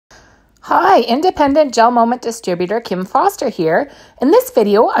Hi, independent GelMoment distributor Kim Foster here. In this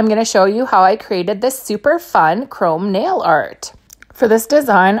video, I'm going to show you how I created this super fun chrome nail art. For this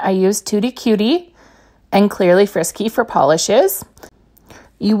design, I used Tuti, Cutie and Clearly Frisky for polishes.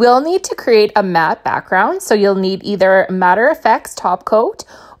 You will need to create a matte background, so you'll need either Matter Effects top coat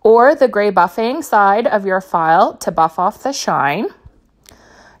or the gray buffing side of your file to buff off the shine.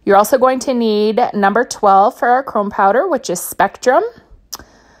 You're also going to need number 12 for our chrome powder, which is Spectrum.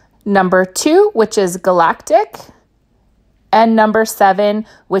 Number 2, which is Galactic, and number 7,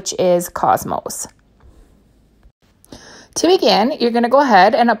 which is Cosmos. To begin, you're going to go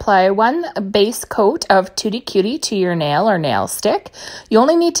ahead and apply one base coat of Tutti Cutie to your nail or nail stick. You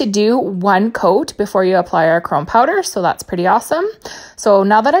only need to do one coat before you apply our chrome powder, so that's pretty awesome. So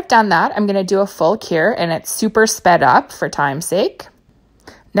now that I've done that, I'm going to do a full cure, and it's super sped up for time's sake.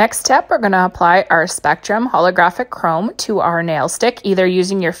 Next step, we're going to apply our Spectrum holographic chrome to our nail stick, either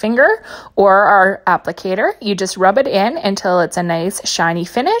using your finger or our applicator. You just rub it in until it's a nice shiny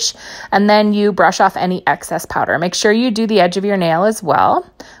finish, and then you brush off any excess powder. Make sure you do the edge of your nail as well.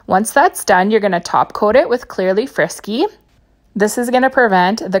 Once that's done, you're going to top coat it with Clearly Frisky. This is going to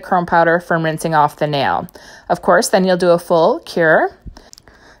prevent the chrome powder from rinsing off the nail. Of course, then you'll do a full cure.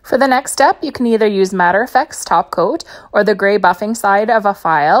 For the next step, you can either use Matter Effects top coat or the gray buffing side of a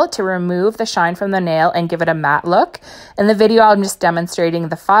file to remove the shine from the nail and give it a matte look. In the video, I'm just demonstrating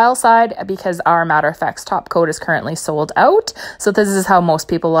the file side because our Matter Effects top coat is currently sold out. So this is how most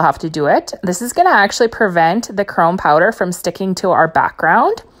people will have to do it. This is going to actually prevent the chrome powder from sticking to our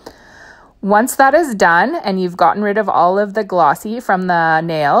background. Once that is done and you've gotten rid of all of the glossy from the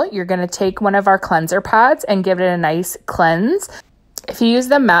nail, you're going to take one of our cleanser pads and give it a nice cleanse. If you use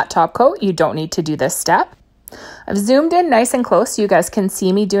the matte top coat, you don't need to do this step. I've zoomed in nice and close so you guys can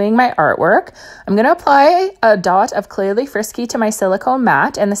see me doing my artwork. I'm going to apply a dot of Clearly Frisky to my silicone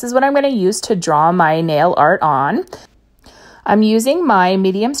mat, and this is what I'm going to use to draw my nail art on. I'm using my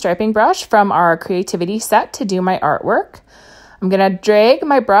medium striping brush from our creativity set to do my artwork. I'm going to drag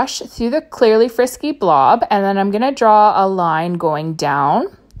my brush through the Clearly Frisky blob, and then I'm going to draw a line going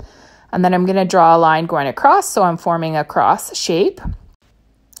down. And then I'm going to draw a line going across, so I'm forming a cross shape.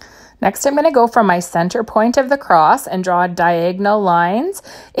 Next, I'm going to go from my center point of the cross and draw diagonal lines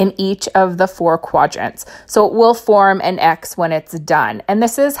in each of the 4 quadrants. So it will form an X when it's done. And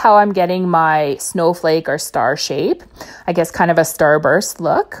this is how I'm getting my snowflake or star shape. I guess kind of a starburst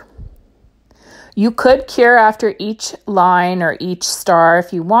look. You could cure after each line or each star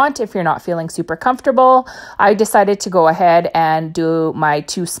if you want, if you're not feeling super comfortable. I decided to go ahead and do my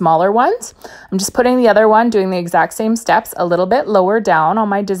 2 smaller ones. I'm just putting the other one, doing the exact same steps, a little bit lower down on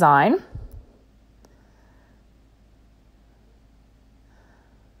my design.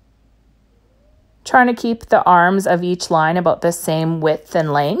 Trying to keep the arms of each line about the same width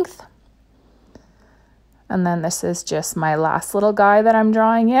and length. And then this is just my last little guy that I'm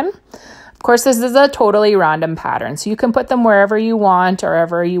drawing in. Of course, this is a totally random pattern, so you can put them wherever you want or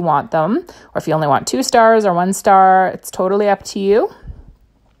wherever you want them. Or if you only want 2 stars or 1 star, it's totally up to you.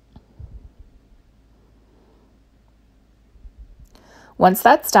 Once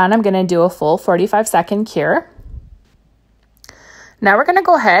that's done, I'm going to do a full 45-second cure. Now we're going to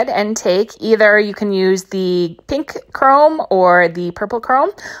go ahead and take either you can use the pink chrome or the purple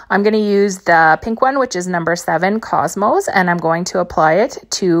chrome. I'm going to use the pink one, which is number 7, Cosmos, and I'm going to apply it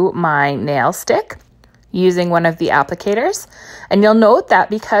to my nail stick using one of the applicators. And you'll note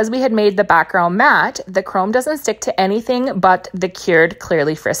that because we had made the background matte, the chrome doesn't stick to anything but the cured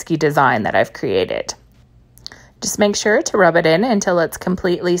Clearly Frisky design that I've created. Just make sure to rub it in until it's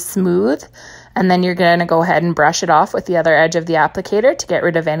completely smooth. And then you're going to go ahead and brush it off with the other edge of the applicator to get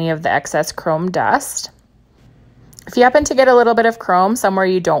rid of any of the excess chrome dust. If you happen to get a little bit of chrome somewhere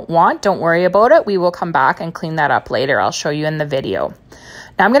you don't want, don't worry about it. We will come back and clean that up later. I'll show you in the video.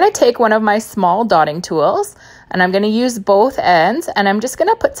 Now I'm going to take one of my small dotting tools and I'm going to use both ends and I'm just going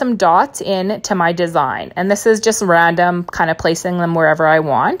to put some dots in to my design. And this is just random, kind of placing them wherever I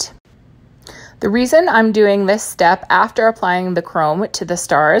want. The reason I'm doing this step after applying the chrome to the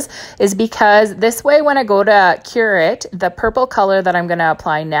stars is because this way when I go to cure it, the purple color that I'm going to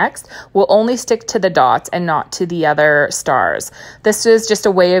apply next will only stick to the dots and not to the other stars. This is just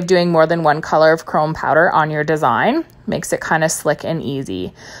a way of doing more than one color of chrome powder on your design. Makes it kind of slick and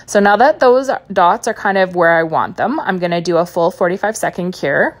easy. So now that those dots are kind of where I want them, I'm going to do a full 45-second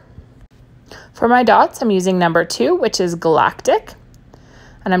cure. For my dots, I'm using number 2, which is Galactic.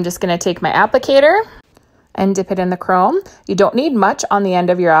 And I'm just going to take my applicator and dip it in the chrome. You don't need much on the end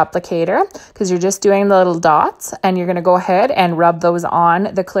of your applicator because you're just doing the little dots, and you're going to go ahead and rub those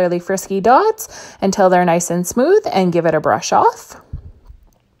on the Clearly Frisky dots until they're nice and smooth and give it a brush off.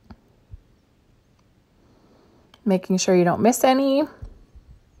 making sure you don't miss any.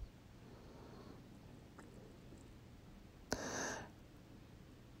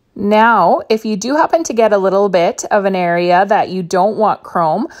 Now, if you do happen to get a little bit of an area that you don't want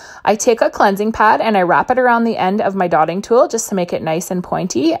chrome, I take a cleansing pad and I wrap it around the end of my dotting tool just to make it nice and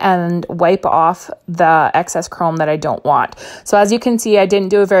pointy and wipe off the excess chrome that I don't want. So as you can see, I didn't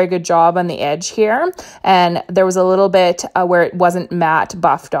do a very good job on the edge here, and there was a little bit where it wasn't matte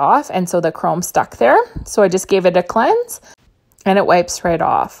buffed off, and so the chrome stuck there. So I just gave it a cleanse, and it wipes right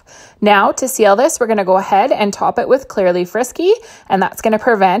off. Now to seal this, we're gonna go ahead and top it with Clearly Frisky, and that's gonna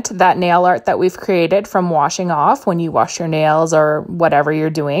prevent that nail art that we've created from washing off when you wash your nails or whatever you're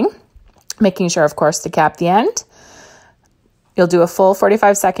doing. Making sure, of course, to cap the end. You'll do a full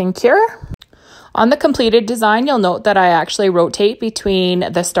 45-second cure. On the completed design, you'll note that I actually rotate between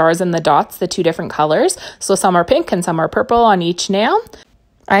the stars and the dots, the two different colors. So some are pink and some are purple on each nail.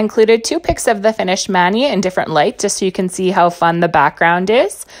 I included 2 pics of the finished mani in different lights just so you can see how fun the background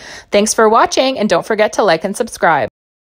is. Thanks for watching, and don't forget to like and subscribe.